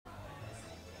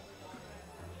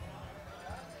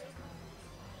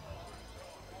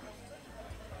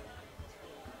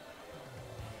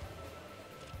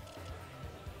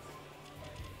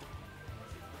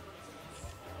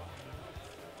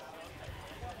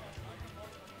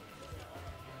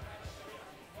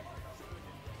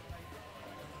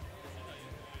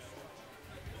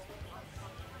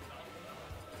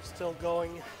Still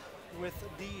going with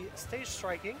the stage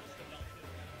striking.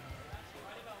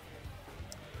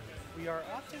 We are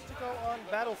opting to go on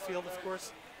Battlefield, of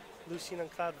course. Lucina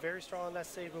and Cloud very strong on that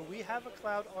stage, but we have a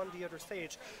Cloud on the other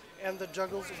stage, and the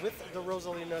juggles with the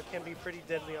Rosalina can be pretty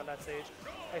deadly on that stage.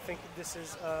 I think this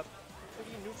is a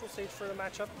pretty neutral stage for the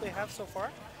matchup they have so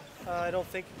far. I don't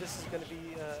think this is going to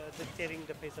be dictating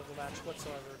the pace of the match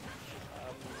whatsoever.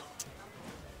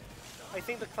 I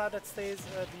think the Cloud that stays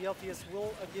the LTS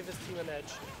will give his team an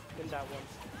edge in that one.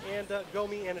 And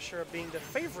Gommi and Ashuraa being the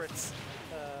favorites,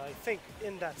 I think,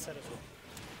 in that set as well.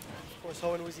 Of course,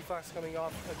 Ho and Wisifox coming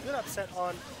off a good upset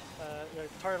on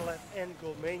Tarlet and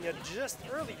Goldmania just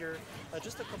earlier,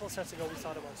 just a couple sets ago we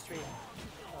saw them on stream.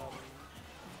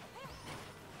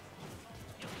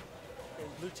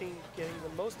 And Blue Team getting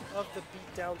the most of the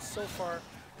beatdown so far.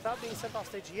 Without being sent off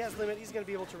stage, he has limit, he's going to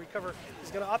be able to recover.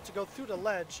 He's going to opt to go through the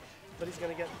ledge, but he's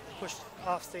going to get pushed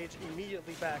off stage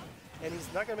immediately back. And he's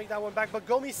not going to make that one back, but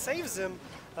Gommi saves him.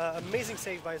 Amazing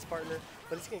save by his partner,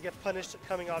 but he's going to get punished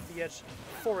coming off the edge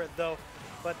for it though.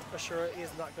 But Ashuraa is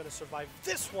not going to survive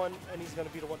this one, and he's going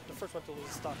to be the first one to lose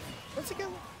his stock. Once again,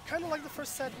 kind of like the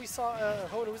first set we saw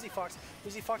Ho and Wisifox.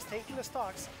 Wisifox taking the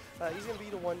stocks. He's going to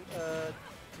be the one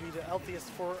to be the LTS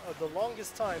for the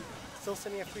longest time. Still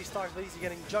sitting at 3 stocks, but he's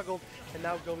getting juggled, and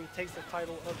now Gommi takes the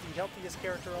title of the healthiest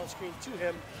character on screen to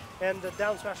him. And the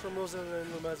down smash from Rosalina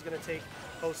and Luma is going to take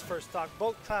Ho's first stock.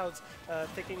 Both Clouds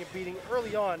taking a beating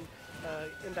early on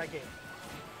in that game.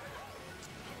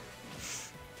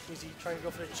 Wisi trying to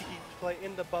go for the cheeky play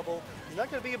in the bubble. He's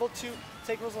not going to be able to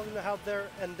take Rosalina out there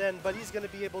and then, but he's going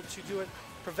to be able to do it,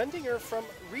 preventing her from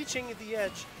reaching the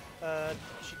edge.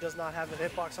 She does not have a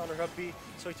hitbox on her hub B,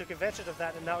 so he took advantage of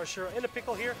that, and now Ashuraa in a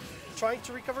pickle here, trying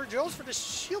to recover. Goes for the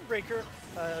shield breaker.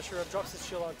 Ashuraa drops his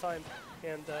shield on time,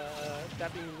 and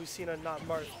that being Lucina, not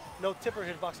Marth. No tipper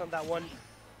hitbox on that one.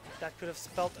 That could have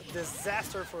spelt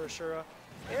disaster for Ashuraa.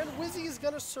 And Wizzy is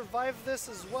going to survive this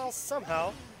as well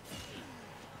somehow.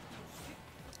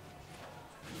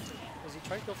 Wizzy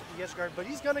trying to go for the edge guard, but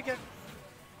he's going to get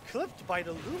clipped by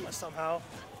the Luma somehow.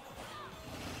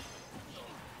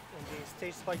 Being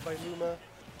stage spiked by Luma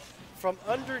from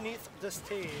underneath the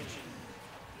stage.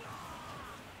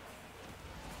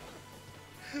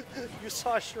 You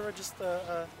saw Ashuraa just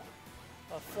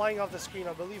flying off the screen.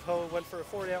 I believe Ho went for a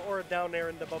forward air or a down air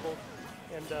in the bubble,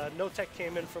 and no tech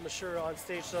came in from Ashuraa on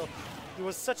stage, so he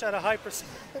was such at a high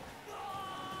percent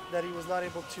that he was not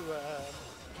able to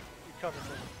recover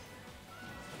from it.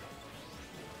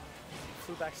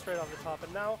 Flew back straight off the top,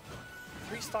 and now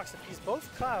 3 stocks apiece.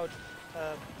 Both Cloud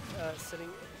sitting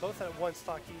both at 1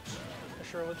 stock each.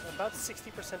 Ashuraa with about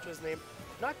 60% to his name.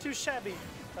 Not too shabby,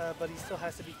 but he still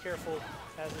has to be careful,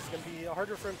 as it's going to be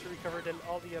harder for him to recover than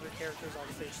all the other characters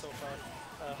on stage so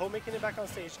far. Ho making it back on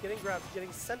stage, getting grabbed,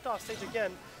 getting sent off stage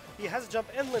again. He has jump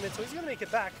and limit, so he's going to make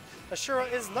it back.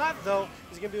 Ashuraa is not, though.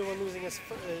 He's going to be the one losing his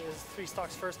 3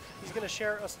 stocks first. He's going to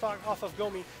share a stock off of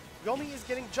Gommi. Gommi is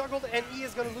getting juggled, and he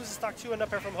is going to lose his stock too, and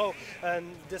up air from Ho.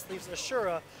 And this leaves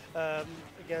Ashuraa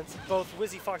against both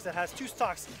Wisifox that has 2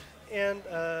 stocks, and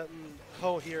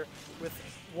Ho here with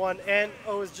 1. And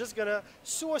O is just going to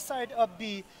suicide up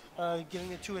B,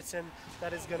 giving it to its in.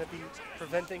 That is going to be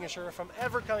preventing Ashuraa from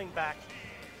ever coming back.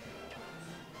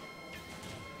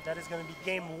 That is going to be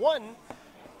game 1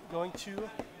 going to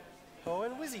Ho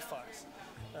and Wisifox.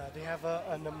 They have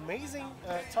an amazing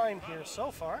time here so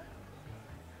far.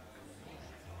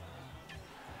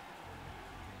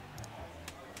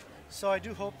 So I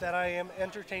do hope that I am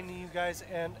entertaining you guys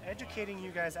and educating you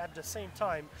guys at the same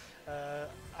time.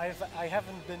 I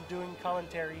haven't been doing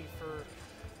commentary for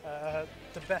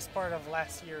the best part of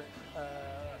last year,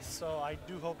 so I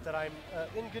do hope that I'm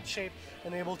in good shape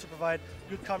and able to provide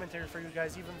good commentary for you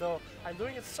guys, even though I'm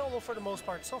doing it solo for the most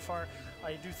part so far.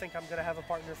 I do think I'm going to have a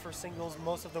partner for singles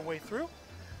most of the way through.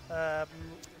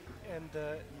 And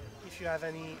if you have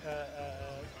any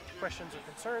questions or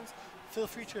concerns, feel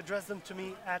free to address them to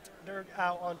me at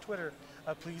NerdOw on Twitter.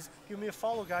 Please give me a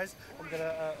follow, guys. I'm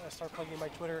gonna start plugging my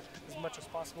Twitter as much as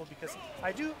possible because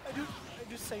I do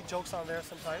say jokes on there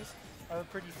sometimes. I'm a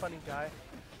pretty funny guy.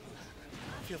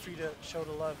 Feel free to show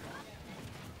the love.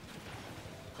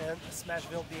 And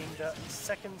Smashville being the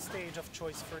 2nd stage of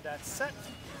choice for that set.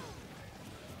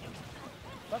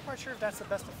 Not quite sure if that's the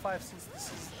best of 5 since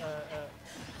this is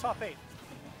top 8.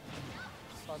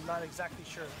 So I'm not exactly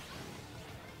sure.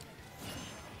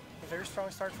 A very strong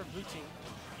start for Blue Team.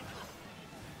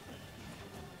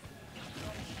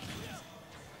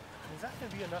 Is that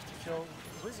going to be enough to kill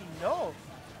Wizzy? No!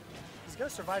 He's going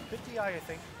to survive. Good DI, I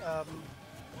think.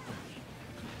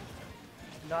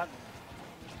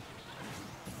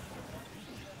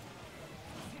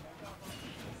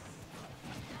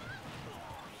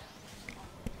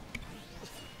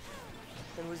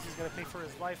 Wizy's going to pay for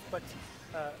his life, but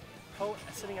Ho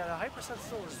sitting at a high percent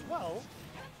still as well.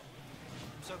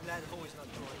 I'm so glad Ho is not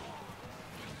drawing.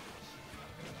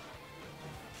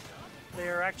 They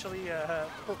are actually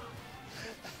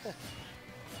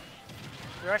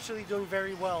they're actually doing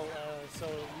very well. So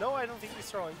no, I don't think he's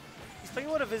throwing. He's playing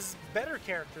one of his better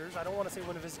characters. I don't want to say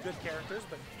one of his good characters,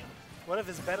 but one of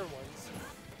his better ones.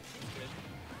 Good.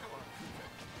 Come on.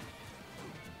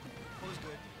 Ho's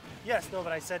good. Yes, no,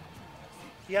 but I said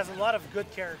he has a lot of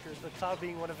good characters, but Cloud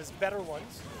being one of his better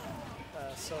ones.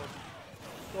 So,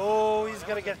 oh, he's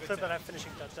going to get clipped on that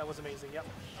finishing touch. That was amazing, yep.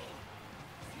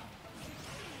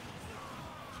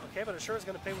 Okay, but Ashura is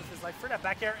going to pay with his life for that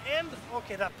back air, and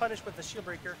okay, that punish with the shield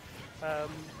breaker,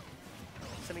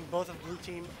 sending both of blue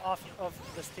team off of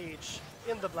the stage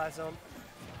in the blast zone.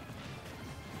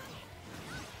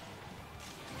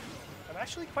 I'm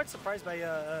actually quite surprised by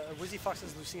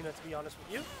Wisifox's Lucina, to be honest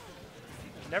with you.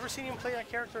 I've never seen him play that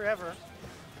character ever,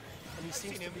 and he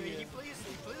seems to be. He plays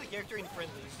the character in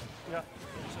friendlies. Yeah.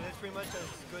 So that's pretty much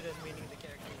as good as maining the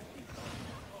character.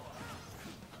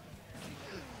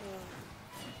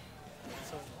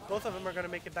 So both of them are going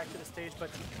to make it back to the stage,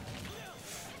 but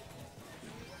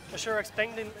Ashuraa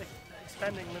expanding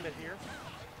limit here.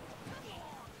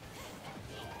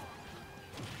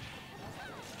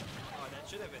 Oh, that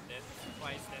should have been dead.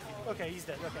 Why is that? Okay, he's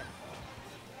dead. Okay.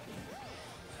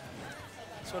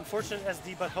 So unfortunate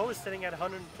SD, but Ho is sitting at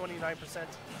 129%.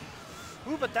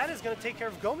 Ooh, but that is going to take care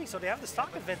of GomMi, so they have the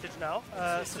stock advantage now.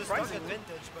 It's a stock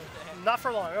advantage, but not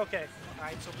for long. Okay. All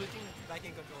right, so blue team back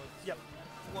in control. Yep.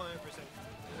 100%.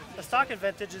 The stock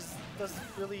advantage does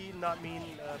really not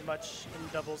mean much in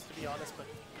doubles, to be honest, but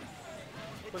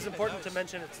it was important to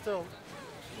mention it still.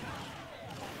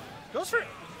 Goes for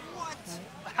what?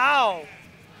 How?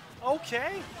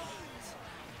 Okay.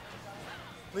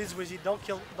 Please, Wizzy, don't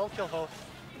kill Ho.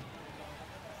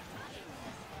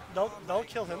 Don't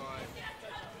kill him.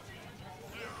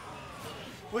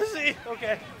 Wizzy,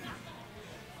 okay.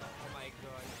 Oh my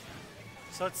god.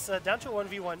 So it's down to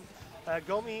 1v1.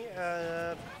 GomMi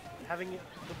having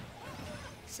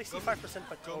 65%,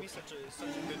 but GomMi's such a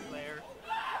good player.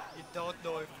 You don't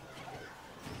know if,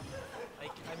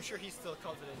 like, I'm sure he's still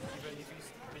confident even if he's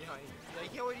behind.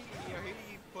 Like he already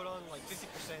put on like 50%.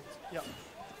 Yeah.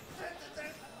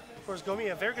 Of course, GomMi,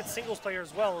 a very good singles player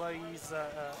as well.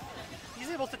 He's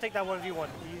able to take that 1v1.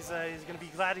 He's going to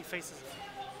be glad he faces it.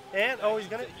 And oh,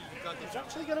 he's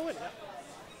actually going to win. Yeah.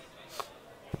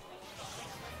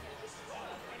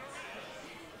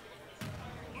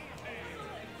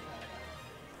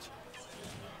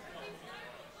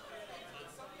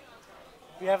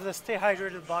 We have the Stay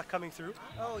Hydrated block coming through.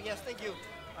 Oh, yes, thank you.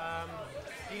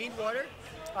 Do you need water?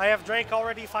 I have drank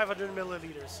already 500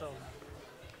 milliliters, so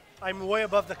I'm way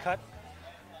above the cut.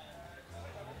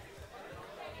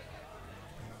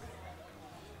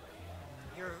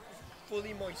 You're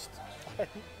fully moist.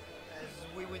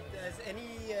 as any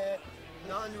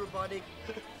non-robotic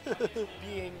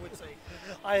being would say.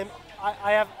 I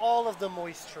have all of the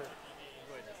moisture.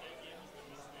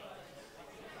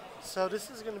 So this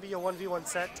is going to be a 1v1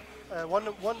 set,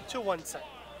 1-2-1 set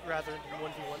rather than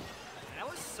 1v1. That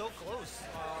was so close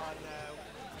on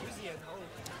Wizzy and Ho.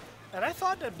 And I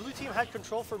thought that blue team had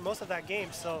control for most of that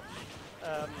game, so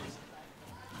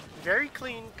very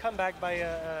clean comeback by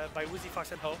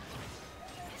Wisifox and Ho.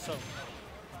 So,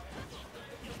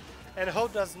 and Ho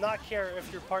does not care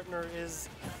if your partner is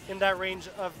in that range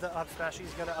of the up smash.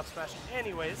 He's going to up smash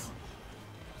anyways.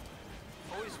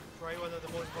 Ho is probably one of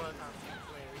the most volatile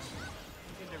players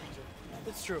in the region.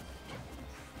 It's true.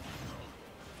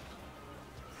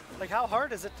 Like, how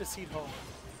hard is it to seed Ho?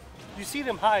 You seed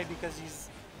him high because he's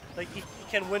like he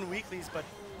can win weeklies, but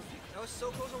that was so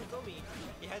close on GomMi.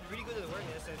 He had really good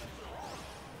awareness, and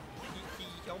he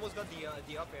almost got the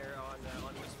up air on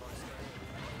Wisifox.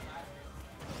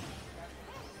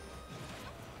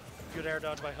 Good air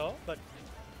dodge by Ho, but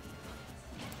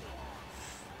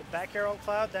the back air on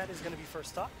Cloud, that is going to be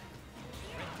first stock.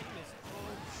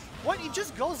 What? He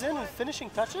just goes in and finishing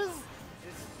touches?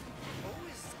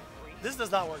 This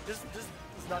does not work. This is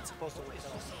not supposed to work at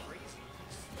all.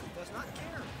 He does not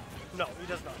care. No, he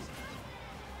does not.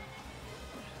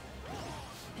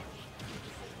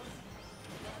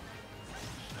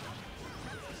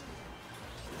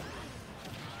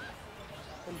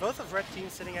 And both of red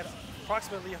teams sitting at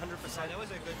approximately 100%. That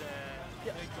was a good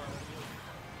yeah.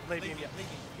 Blade beam, yeah.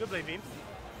 Good blade beam.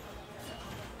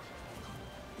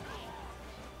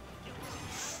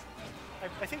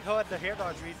 I think Ho had the hair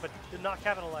dodge read, but did not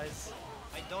capitalize.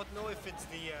 I don't know if it's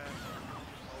the. Oh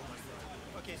my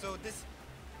god. Okay, so this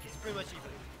is pretty much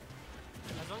even.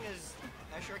 As long as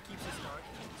Ashuraa keeps his mark.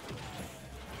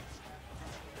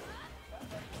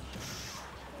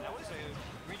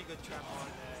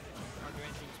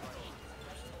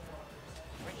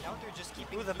 Now they're just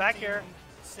keeping Ooh, the back team air.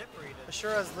 separated.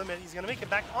 Ashura's limit. He's gonna make it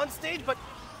back on stage, but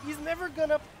he's never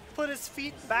gonna put his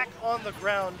feet back on the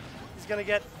ground. He's gonna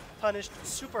get punished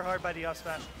super hard by the up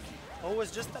smash. Oh,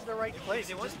 was just at the right place. If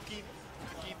they want to keep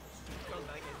coming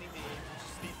back, I think they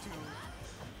just need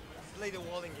to play the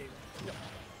walling game. Yep.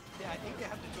 Yeah, I think they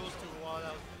have the tools to wall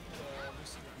out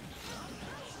Lucy.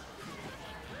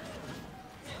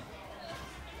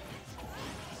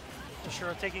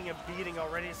 Ashura taking a beating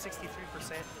already,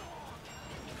 63%.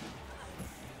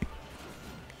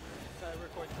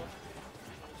 Record clip.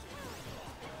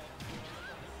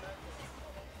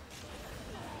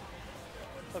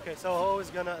 Okay, so Ho is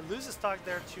gonna lose his stock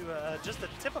there to just the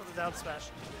tip of the down smash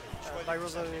by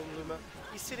Rosalie and Luma.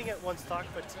 He's sitting at 1 stock,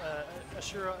 but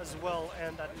Ashuraa as well,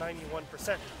 and at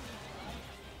 91%.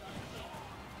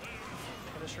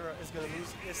 And Ashuraa is gonna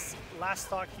lose his last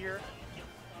stock here.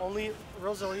 Only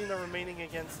Rosalina remaining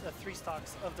against 3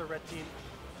 stocks of the red team.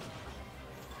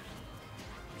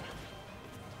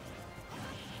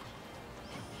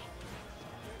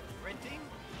 Red team,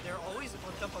 they're always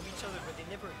on top of each other, but they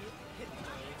never hit each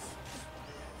other.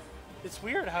 It's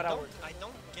weird how that works. I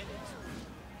don't get it.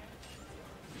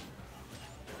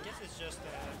 I guess it's just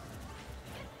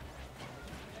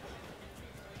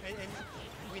and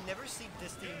we never see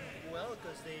this team well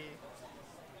because they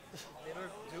never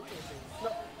do anything.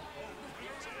 No.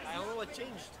 I don't know what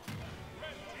changed.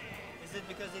 Is it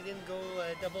because they didn't go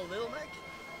double Little Mac?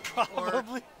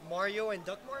 Probably. Or Mario and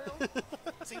Duck Mario?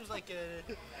 Seems like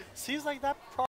Seems like that.